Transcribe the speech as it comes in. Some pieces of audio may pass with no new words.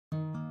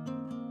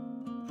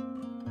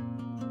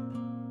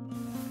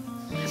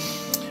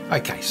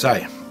Okay, so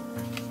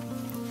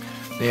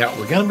now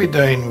we're going to be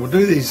doing, we'll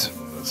do these,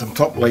 some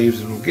top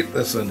leaves, and we'll get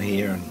this in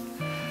here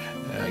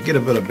and get a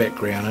bit of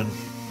background in.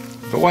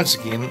 But once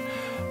again,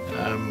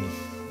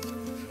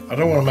 I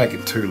don't want to make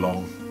it too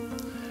long,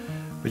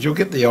 but you'll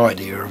get the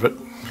idea of it.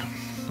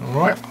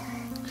 Alright,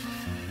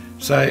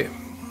 so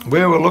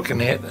where we're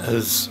looking at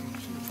is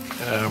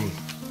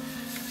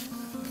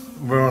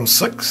we're on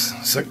 6,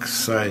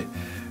 so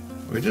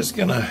we're just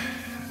do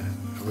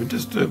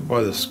it by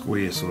the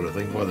square sort of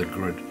thing, by the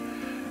grid,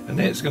 and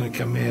that's going to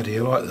come out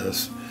here like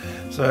this.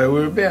 So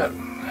we're about,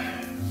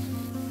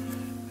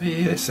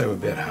 yeah, so we're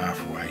about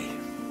halfway.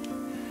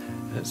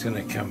 It's going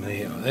to come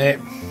there like that,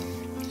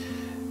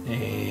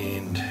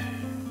 and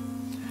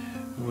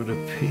it would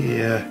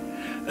appear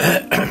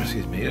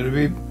excuse me, it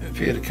would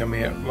appear to come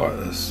out like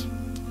this,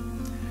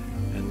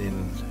 and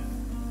then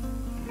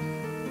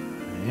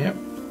yep,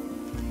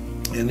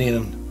 and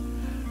then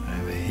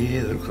over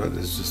here it looks like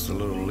there's just a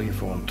little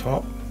leaf on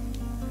top.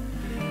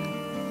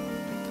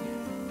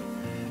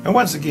 And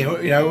once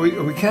again, you know,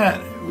 we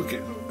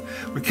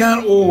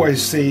can't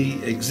always see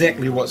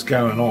exactly what's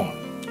going on.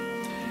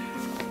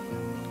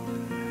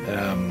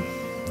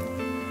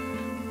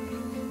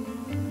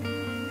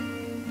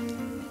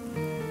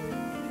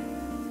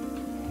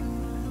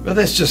 But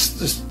that's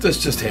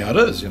just how it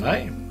is, you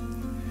know.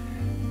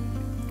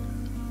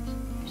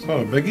 It's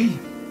not a biggie.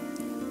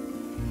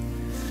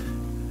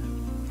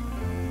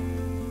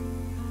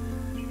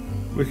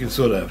 We can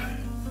sort of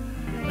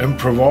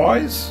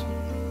improvise,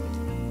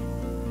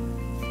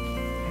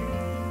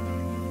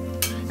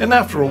 and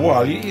after a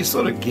while, you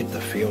sort of get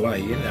the feel, eh?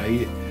 You know,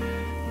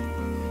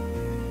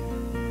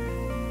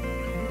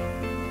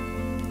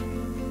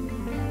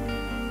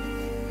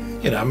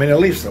 you know, I mean, a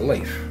leaf's a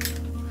leaf.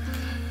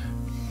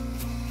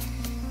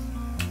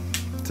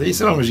 See,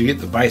 so long as you get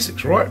the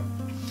basics right.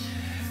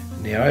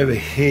 Now over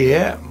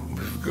here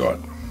we've got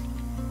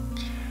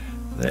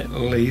that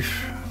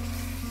leaf.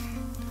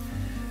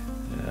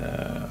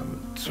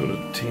 It sort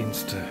of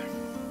tends to,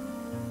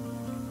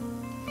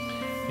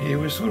 yeah,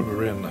 we're sort of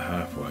around the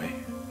halfway.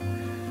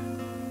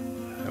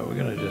 We're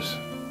going to just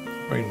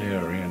bring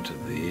that around to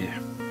there.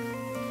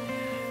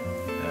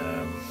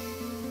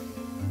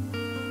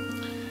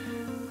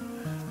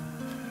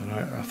 And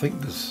I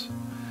think this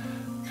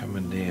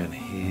coming down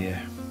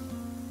here.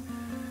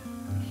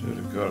 Sort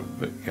of got a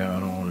bit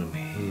going on in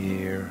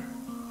here,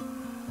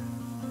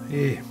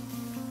 yeah,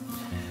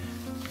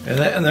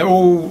 and they're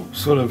all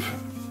sort of,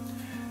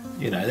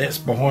 you know, that's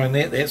behind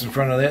that, that's in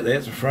front of that,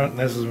 that's in front, and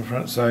this is in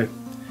front. So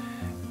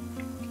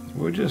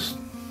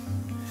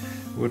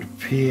would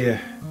appear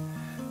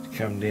to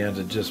come down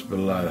to just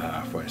below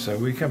halfway. So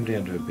we come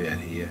down to about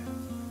here,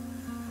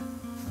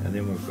 and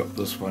then we've got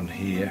this one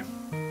here,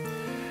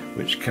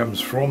 which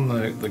comes from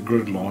the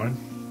grid line.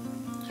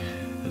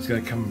 It's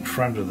going to come in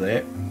front of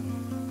that.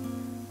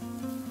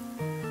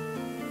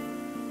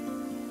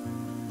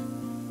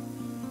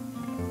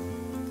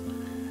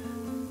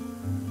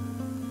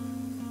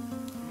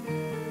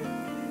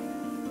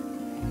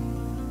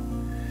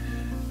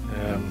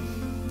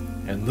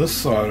 And this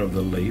side of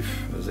the leaf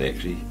is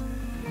actually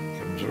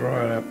comes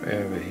right up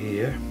over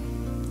here.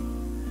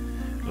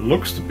 It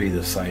looks to be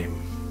the same.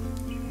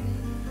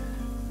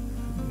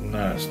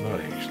 No, it's not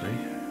actually.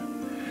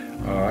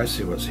 Oh, I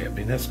see what's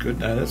happening. That's good.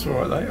 No, that's all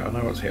right though. I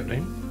know what's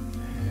happening.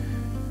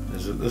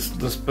 Is that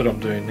this bit I'm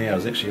doing now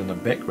is actually in the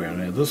background.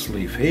 Now this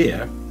leaf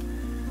here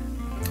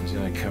is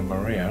going to come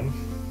around,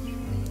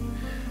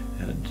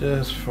 and it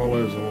just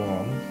follows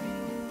along.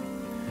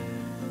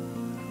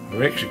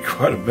 We're actually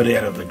quite a bit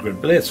out of the grid,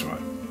 but that's right.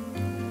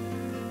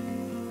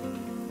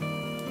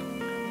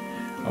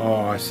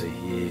 Oh, I see,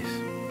 yes.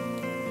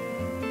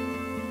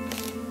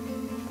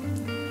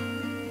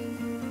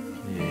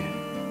 Yeah.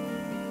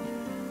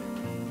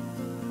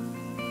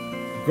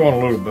 Gone a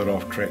little bit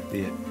off track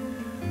there.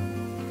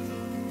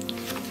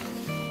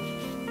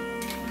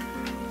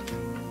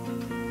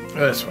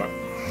 That's right.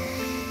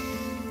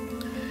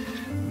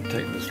 I'll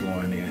take this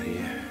line out here.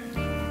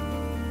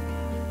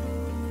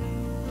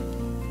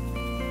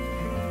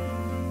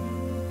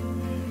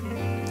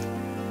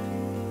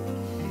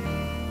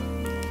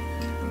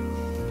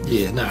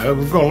 Yeah, no,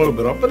 we've gone a little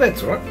bit off, but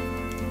that's all right.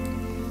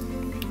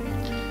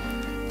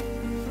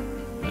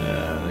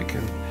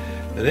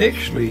 It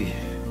actually,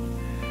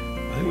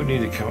 I think we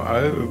need to come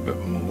over a bit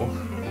more.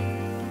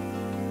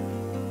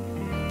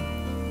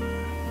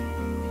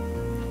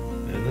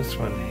 And this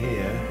one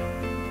here,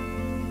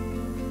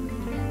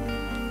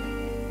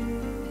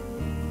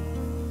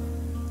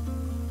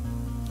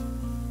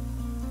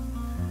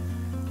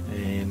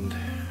 and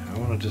I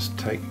want to just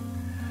take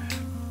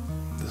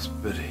this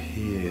bit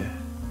here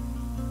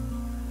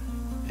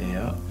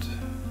out.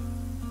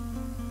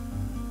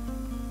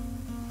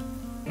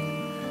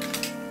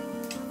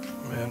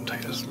 And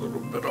take this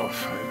little bit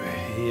off over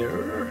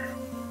here.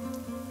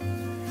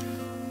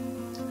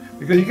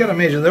 Because you got to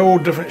imagine they're all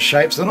different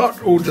shapes, they're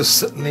not all just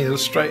sitting there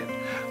straight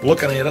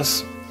looking at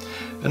us.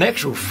 In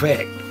actual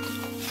fact,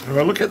 if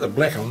I look at the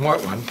black and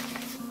white one,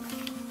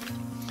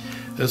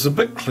 it's a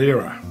bit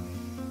clearer.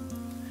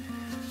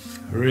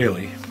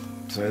 really.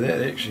 So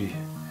that actually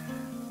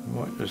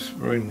might just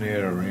bring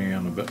that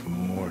around a bit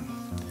more.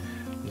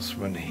 This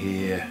one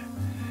here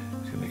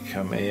is going to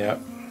come out.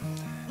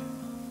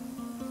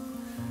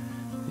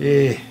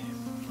 Yeah.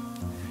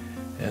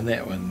 And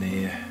that one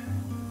there.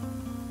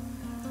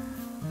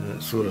 And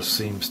it sort of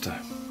seems to...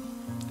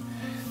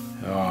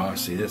 Oh, I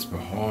see, that's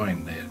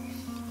behind that.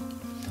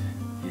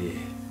 Yeah.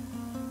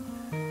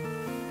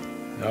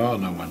 Oh,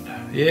 no wonder.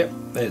 Yep,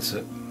 that's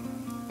it.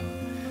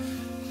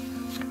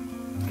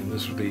 And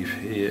this leaf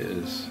here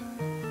is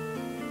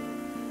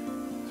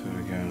sort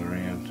of going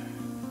around.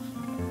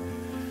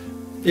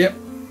 Yep,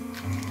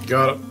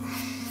 got it.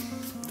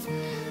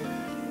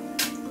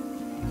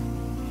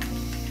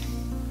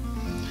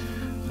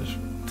 Just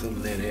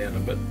thin that out a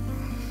bit.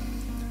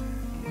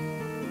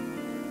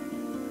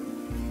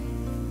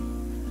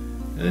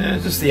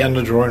 Just the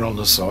underdrawing on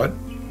the side.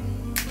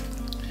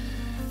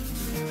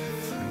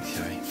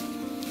 Okay,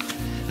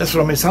 that's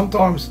what I mean.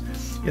 Sometimes,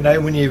 you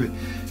know, when you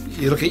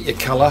look at your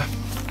colour,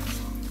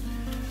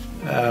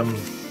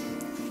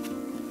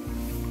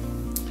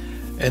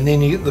 and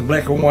then you get the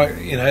black and white.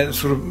 You know, it's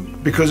sort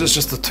of, because it's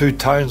just the two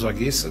tones. I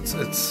guess it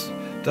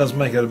does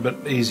make it a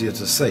bit easier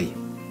to see.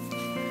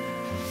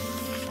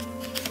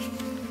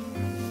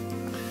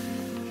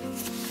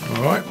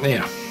 All right,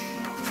 now.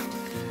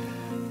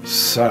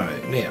 So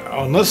now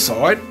on this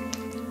side,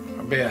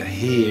 about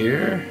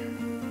here,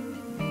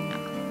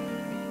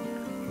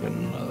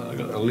 I've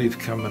got a leaf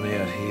coming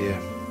out here,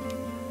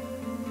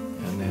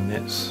 and then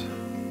that's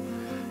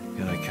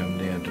going to come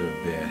down to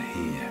about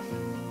here.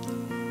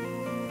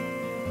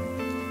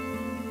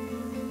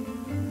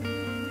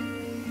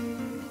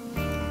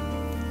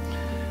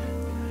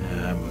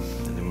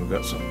 And then we've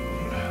got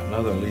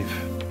another leaf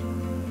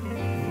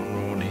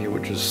on here,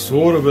 which is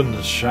sort of in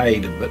the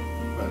shade a bit.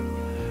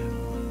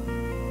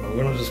 I'm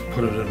going to just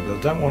put it in, but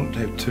I don't want it to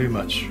have too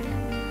much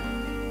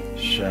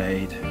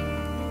shade.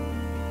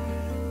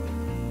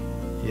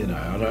 You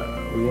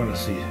know, we want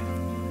to see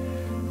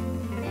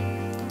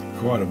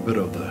quite a bit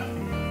of the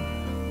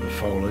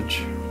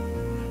foliage.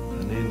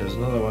 And then there's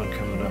another one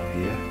coming up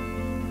here,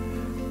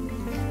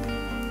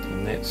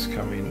 and that's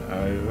coming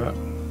over.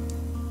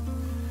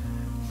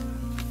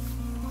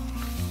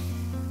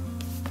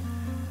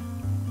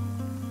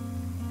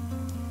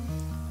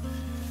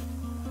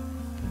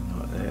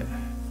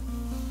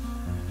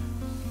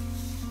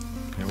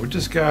 We'll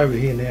just go over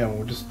here now and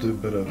we'll just do a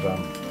bit of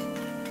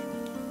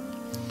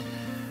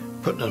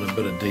putting in a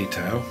bit of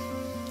detail,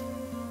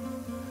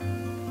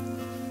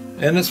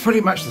 and it's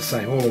pretty much the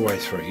same all the way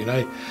through, you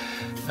know,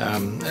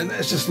 and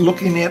it's just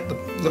looking at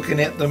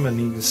them, and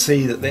you can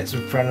see that that's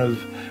in front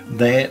of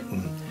that,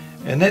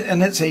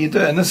 and that's how you do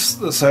it. And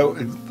so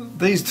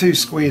these two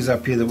squares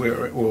up here that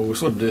we're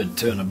sort of doing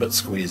turn a bit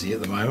squares here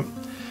at the moment,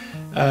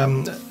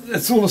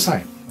 it's all the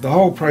same, the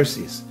whole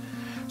process.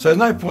 So there's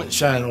no point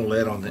showing all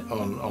that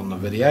on the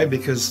video,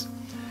 because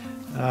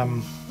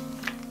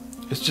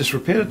it's just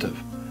repetitive.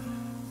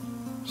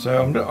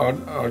 So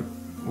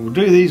we'll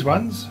do these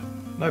ones,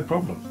 no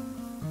problem.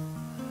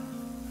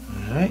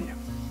 Alright.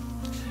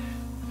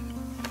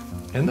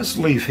 And this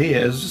leaf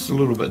here is just a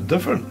little bit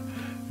different.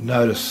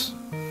 Notice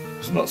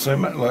it's not so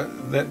much like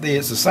that there,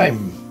 it's the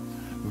same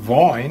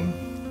vine,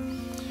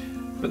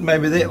 but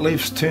maybe that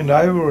leaf's turned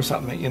over or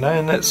something, you know,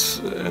 and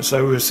that's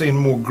so we're seeing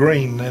more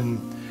green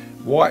than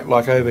white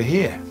like over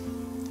here.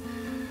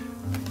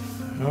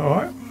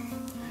 Alright,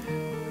 so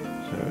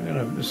we're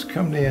going to just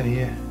come down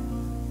here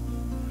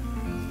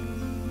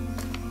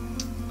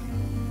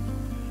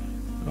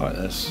like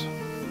this.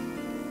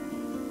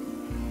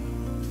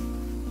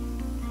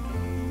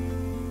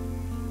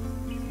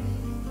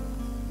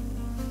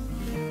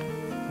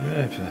 I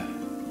have to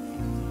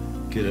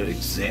get it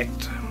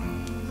exact.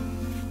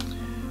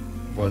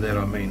 By that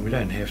I mean we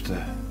don't have to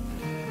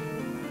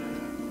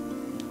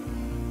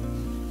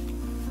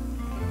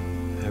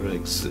have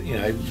it, you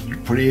know,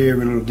 put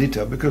every little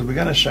detail, because we're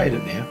going to shade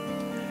it now,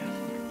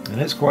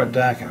 and it's quite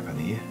dark up in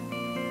here.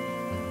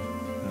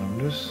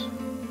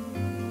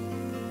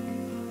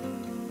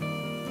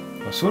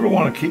 I sort of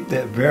want to keep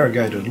that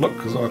variegated look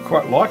because I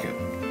quite like it.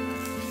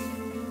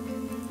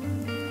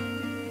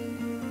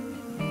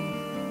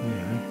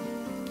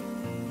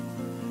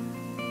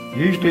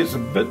 Usually it's a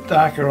bit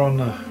darker on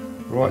the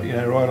right, you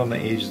know, right on the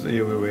edge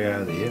there where we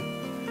are there.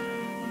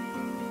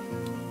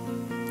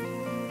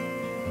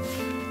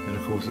 And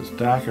of course it's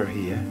darker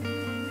here.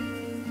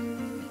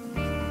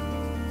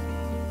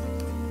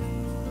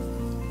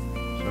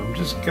 So I'm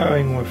just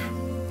going with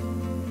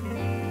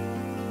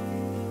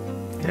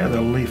how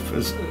the leaf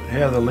is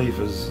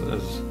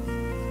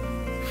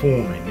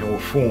forming or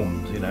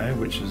formed, you know,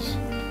 which is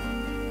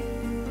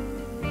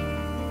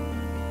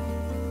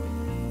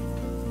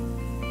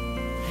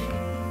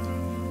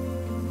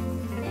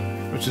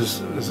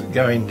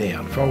going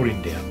down,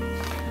 folding down.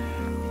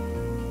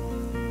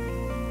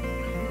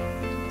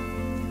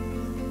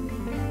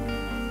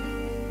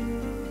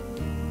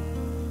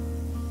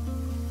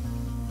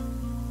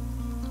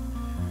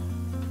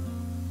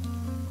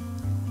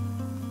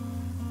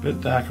 A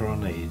bit darker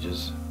on the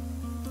edges.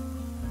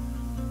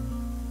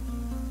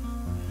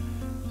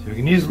 So we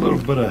can use a little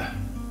bit of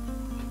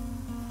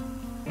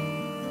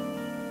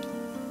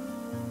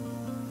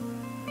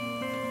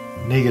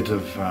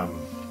negative,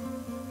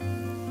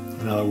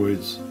 in other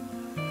words,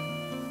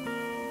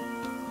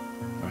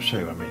 I'll show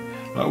you what I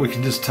mean. Like we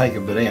can just take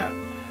a bit out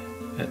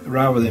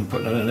rather than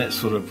putting it in. That's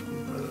sort of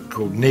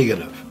called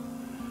negative.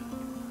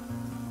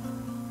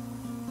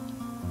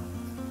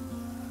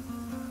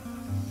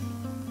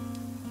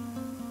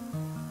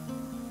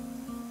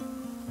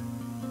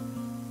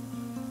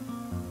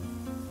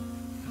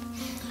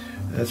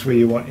 That's where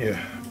you want your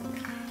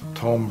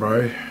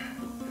Tombow,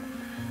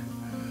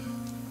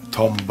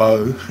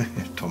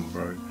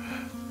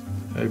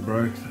 hey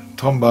bro,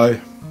 Tombow,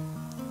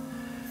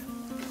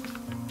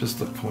 just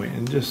the point,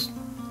 and just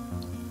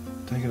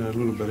taking it a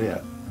little bit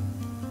out,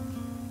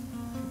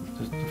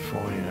 just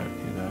defining it,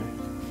 you know,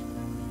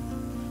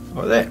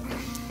 like that.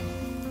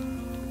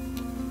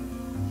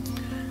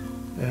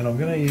 And I'm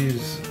going to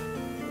use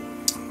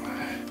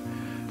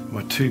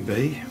my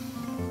 2B.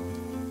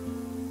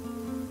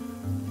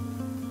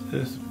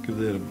 Just give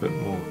that a bit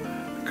more,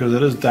 because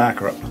it is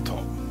darker up the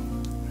top.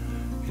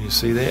 Can you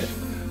see that?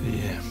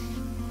 Yeah.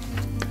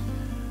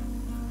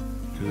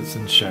 Because it's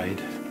in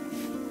shade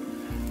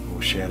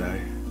or shadow.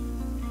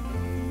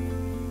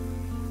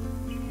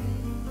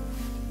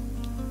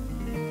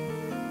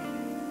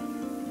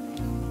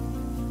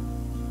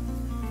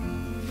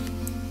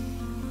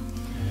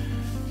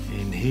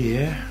 In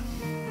here,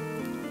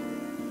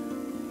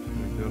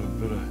 we've got a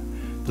bit of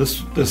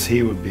this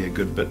here would be a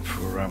good bit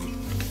for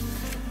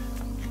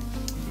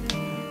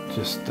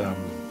just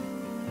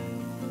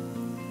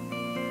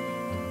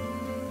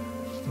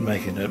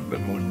making it a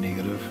bit more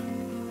negative.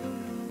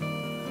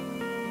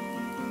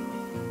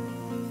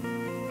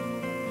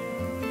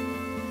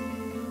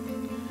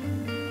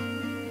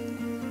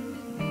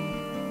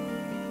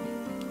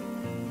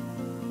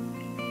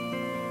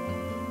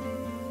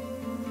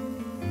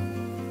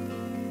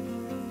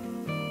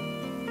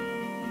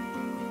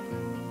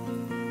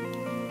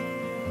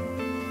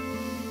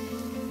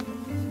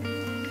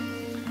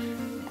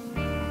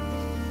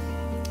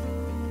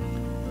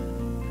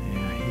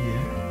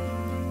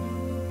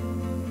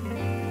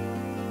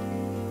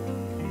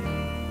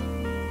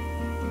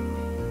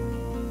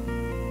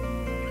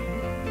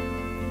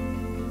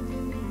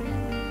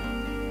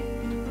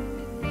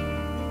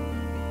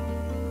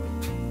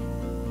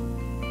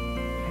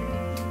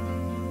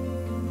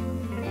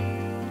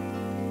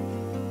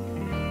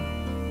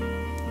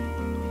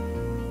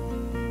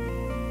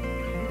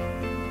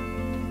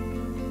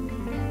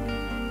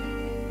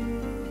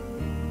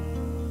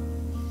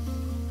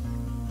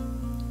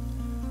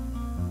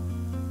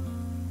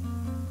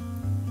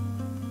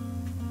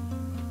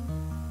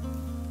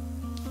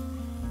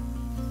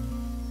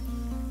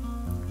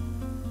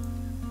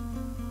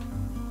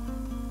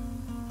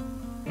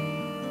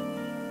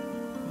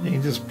 You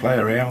can just play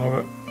around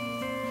with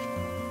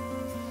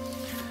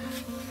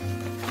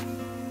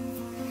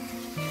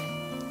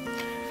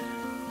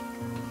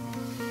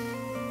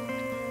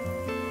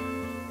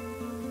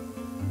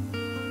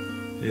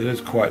it. It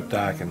is quite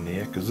dark in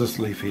there because this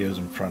leaf here is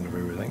in front of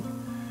everything.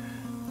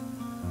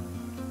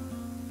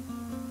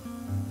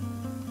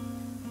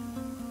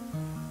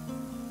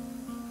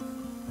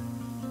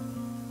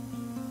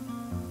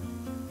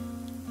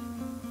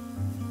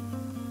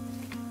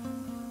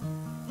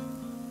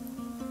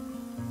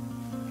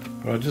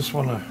 But I just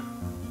want to,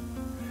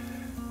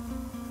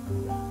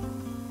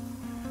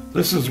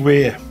 this is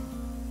where,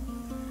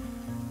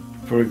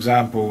 for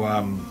example,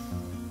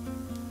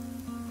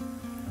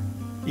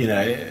 you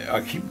know,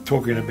 I keep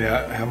talking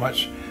about how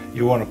much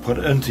you want to put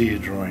into your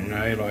drawing, you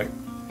know, like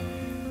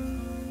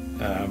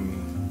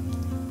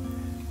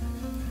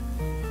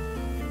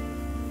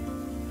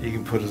you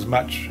can put as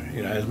much,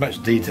 you know, as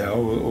much detail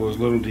or as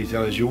little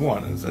detail as you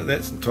want, and so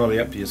that's entirely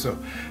up to yourself.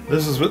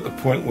 This is at the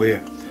point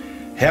where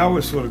how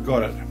we've sort of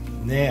got it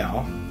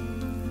now,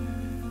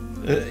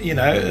 you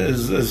know,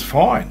 is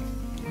fine.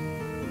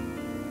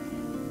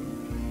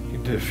 You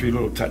can do a few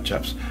little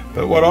touch-ups,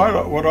 but what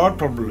I'd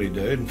probably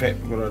do, in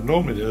fact, what I'd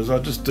normally do is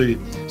I'd just do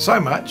so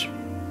much,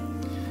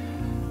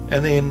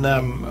 and then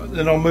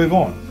I'll move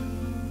on,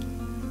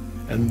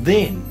 and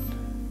then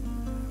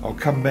I'll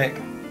come back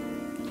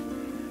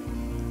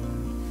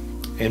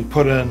and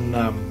put in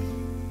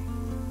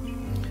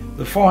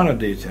the finer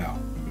detail.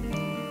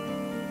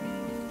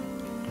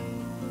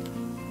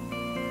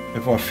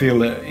 If I feel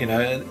that, you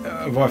know,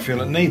 if I feel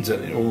it needs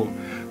it,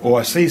 or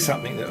I see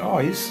something that, oh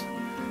yes,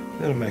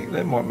 that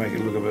might make it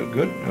look a bit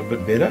good, a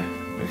bit better,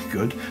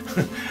 good,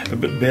 a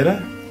bit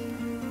better,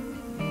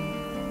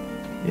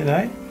 you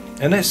know,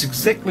 and that's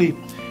exactly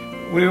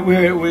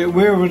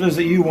wherever it is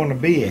that you want to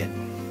be at.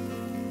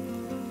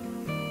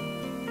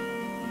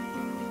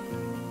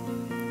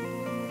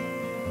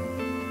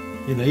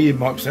 You know, you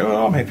might say,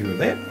 well, I'm happy with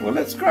that. Well,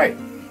 that's great.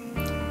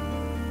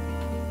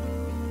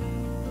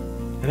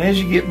 And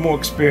as you get more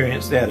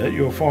experienced at it,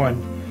 you'll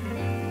find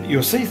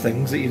you'll see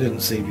things that you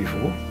didn't see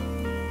before.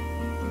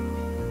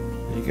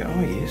 And you go, oh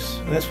yes.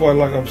 And that's why,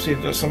 like I've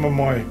said, that some of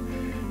my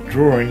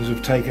drawings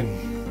have taken,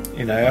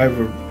 you know,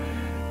 over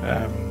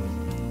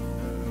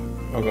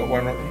I've got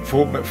one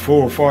for about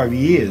 4 or 5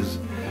 years,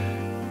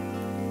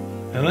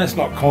 and that's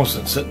not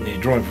constant sitting there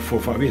drawing for 4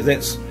 or 5 years.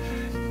 That's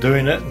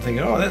doing it and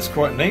thinking, oh, that's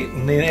quite neat.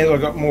 And then as I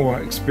got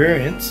more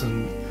experience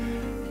and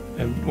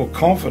more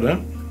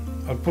confident,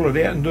 I'd pull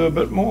it out and do a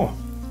bit more.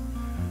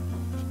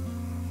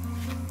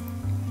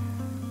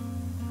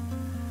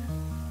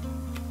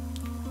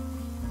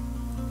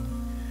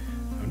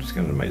 I'm just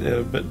going to make that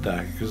a bit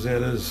darker because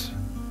that is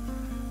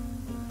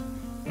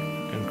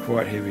in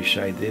quite heavy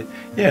shade there.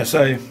 Yeah,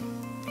 so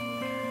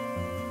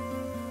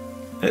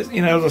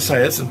you know, as I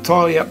say, it's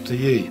entirely up to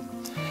you.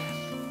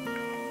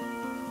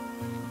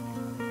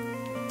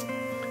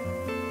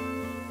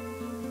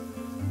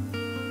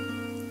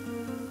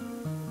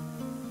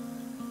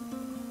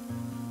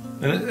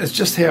 And it's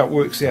just how it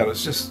works out.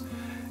 It's just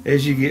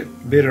as you get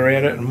better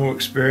at it and more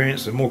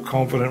experienced and more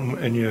confident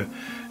in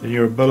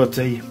your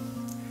ability,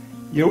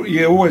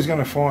 you're always going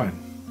to find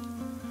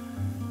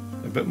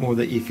a bit more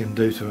that you can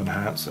do to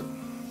enhance it.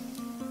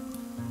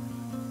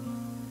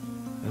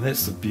 And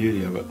that's the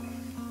beauty of it.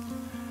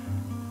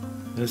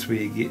 That's where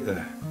you get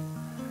the,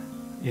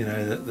 you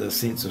know, the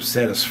sense of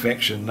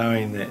satisfaction,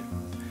 knowing that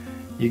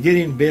you're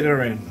getting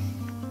better and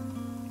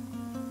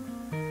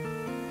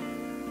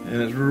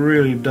it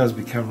really does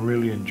become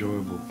really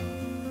enjoyable.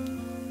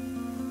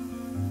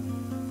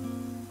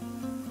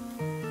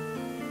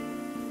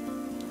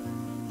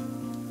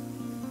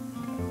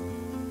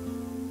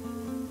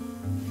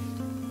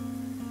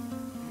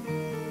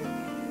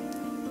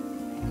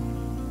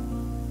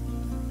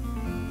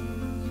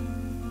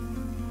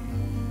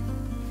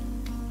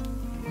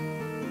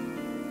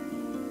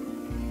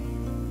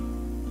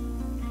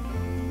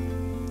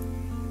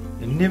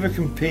 And never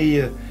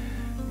compare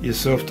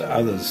yourself to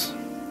others.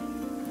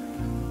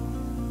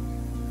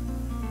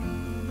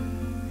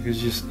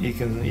 Because you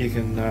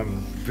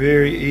can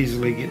very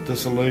easily get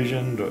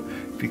disillusioned, or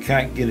if you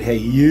can't get how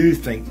you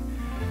think,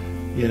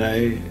 you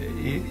know,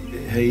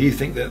 how you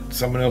think that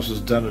someone else has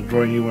done a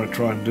drawing, you want to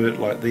try and do it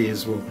like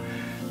theirs. Well,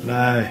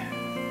 no,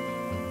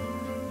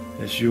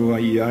 it's your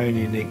own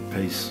unique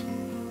piece.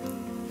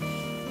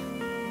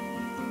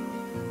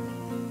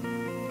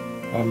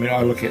 I mean,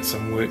 I look at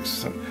some works,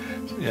 some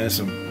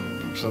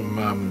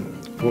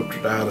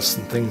portrait artists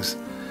and things,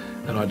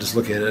 and I just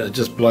look at it. It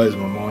just blows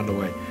my mind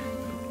away.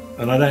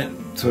 And I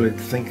don't sort of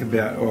think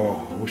about,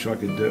 oh, I wish I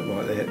could do it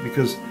like that,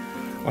 because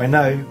I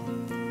know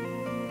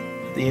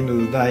at the end of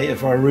the day,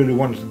 if I really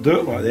wanted to do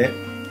it like that,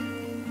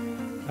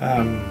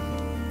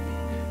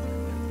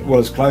 well,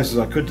 as close as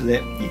I could to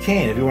that, you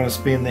can if you want to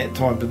spend that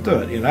time to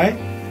do it, you know.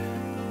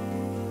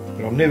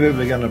 But I'm never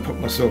ever going to put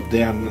myself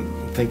down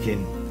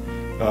thinking,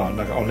 oh,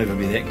 no, I'll never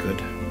be that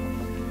good.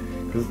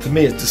 Because to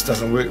me, it just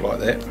doesn't work like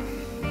that.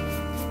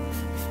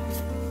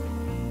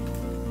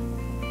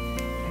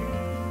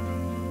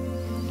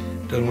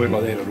 Doesn't work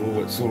like that at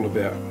all. It's all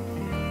about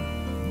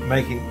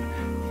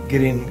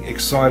getting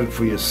excited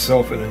for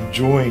yourself and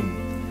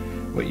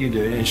enjoying what you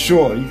do. And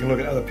sure, you can look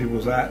at other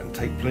people's art and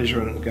take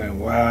pleasure in it and going,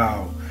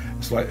 wow.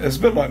 It's a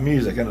bit like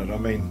music, isn't it? I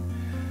mean,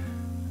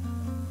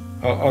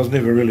 I was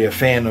never really a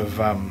fan of,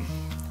 and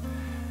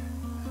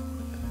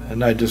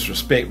no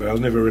disrespect, but I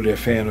was never really a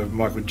fan of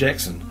Michael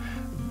Jackson.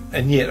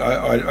 And yet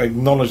I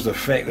acknowledge the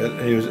fact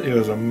that he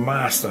was a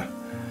master,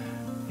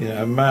 you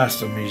know, a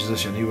master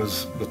musician. He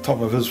was the top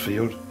of his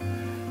field.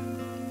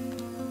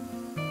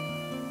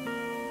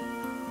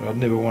 I'd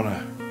never want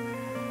to.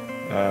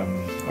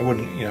 I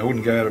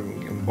wouldn't go out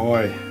and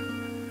buy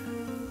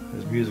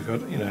his music,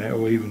 you know,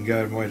 or even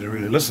go away to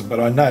really listen. But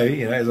I know,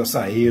 you know, as I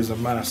say, he is a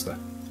master.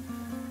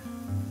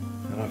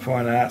 And I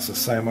find art's the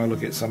same. I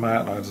look at some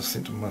art and I just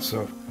think to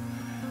myself,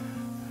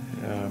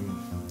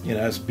 you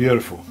know, it's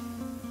beautiful.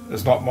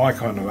 It's not my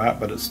kind of art,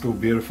 but it's still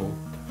beautiful.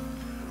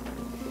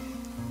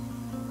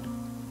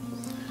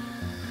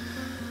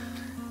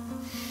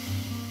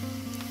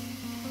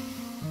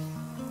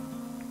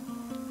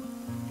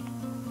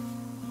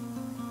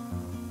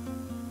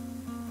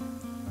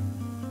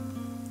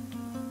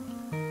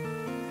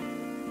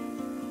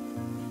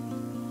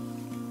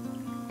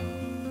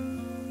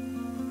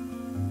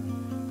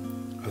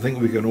 I think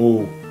we can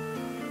all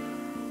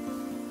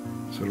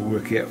sort of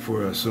work out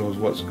for ourselves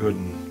what's good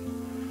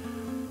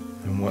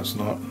and what's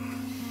not.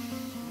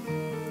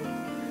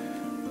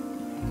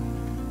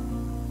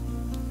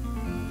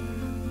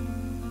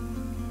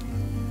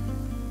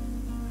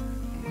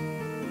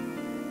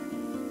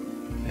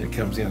 And it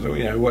comes down to,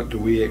 you know, what do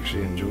we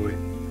actually enjoy?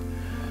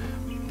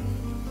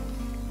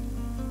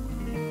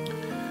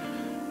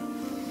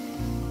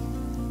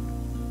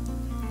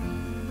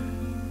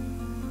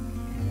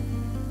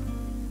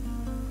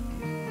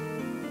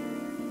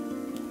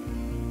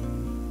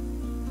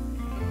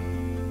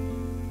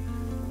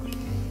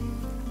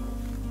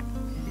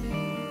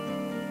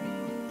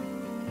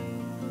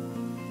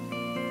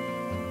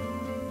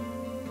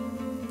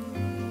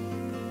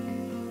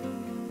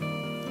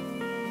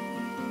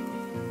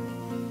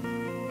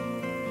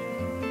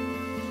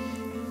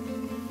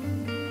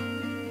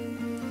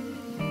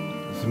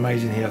 It's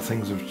amazing how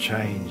things have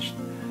changed,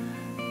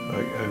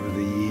 like over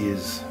the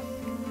years.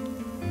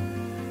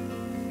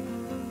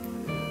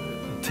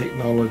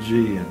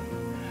 technology, and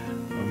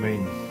I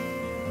mean,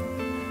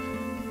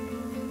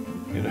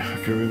 you know, I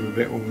can remember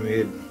back when we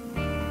had,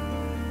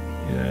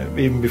 you know,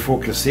 even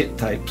before cassette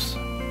tapes.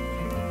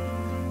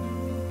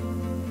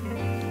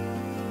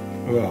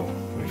 Well,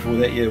 before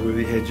that, yeah,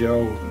 we had your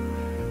old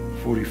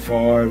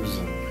 45s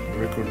and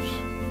records.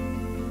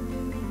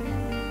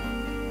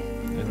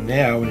 And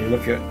now, when you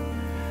look at,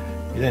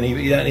 you don't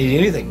need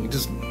anything. You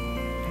just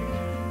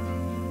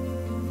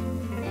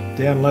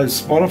download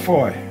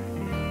Spotify.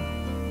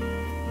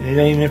 You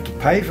don't even have to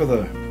pay for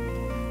the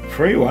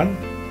free one.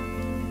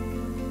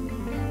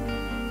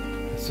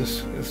 It's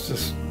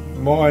just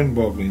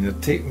mind-boggling, the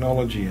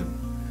technology, and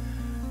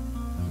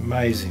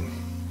amazing.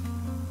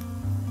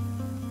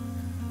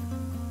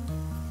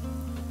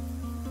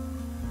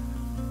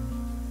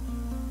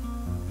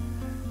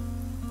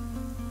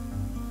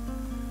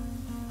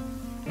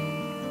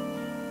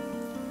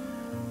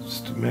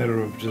 Just a matter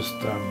of just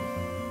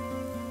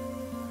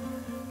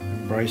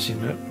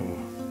embracing it, or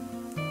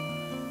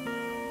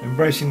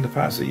embracing the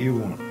parts that you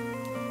want.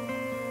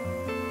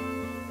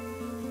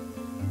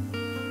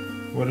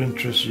 What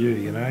interests you,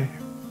 you know?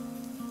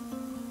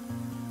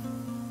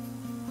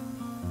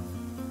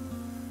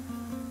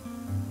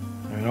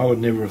 I mean, I would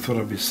never have thought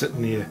I'd be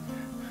sitting here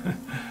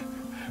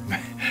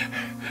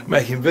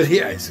making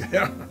videos.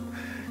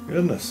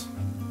 Goodness.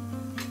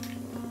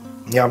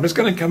 Yeah, I'm just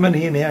going to come in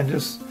here now and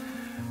just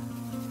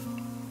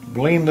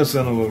blend this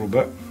in a little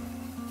bit.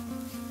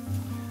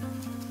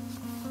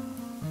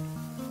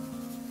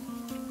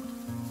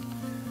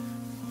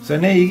 So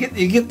now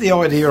you get the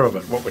idea of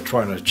it, what we're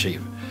trying to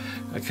achieve.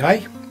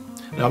 Okay?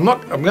 Now I'm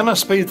going to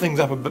speed things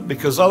up a bit,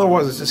 because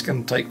otherwise it's just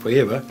going to take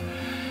forever.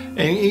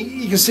 And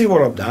you can see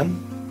what I've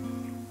done.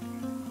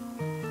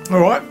 All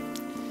right.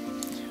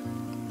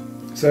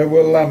 So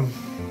we'll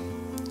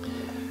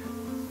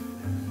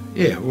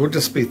yeah, we'll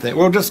just speed things.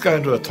 We'll just go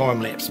into a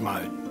time lapse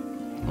mode.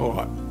 All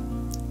right.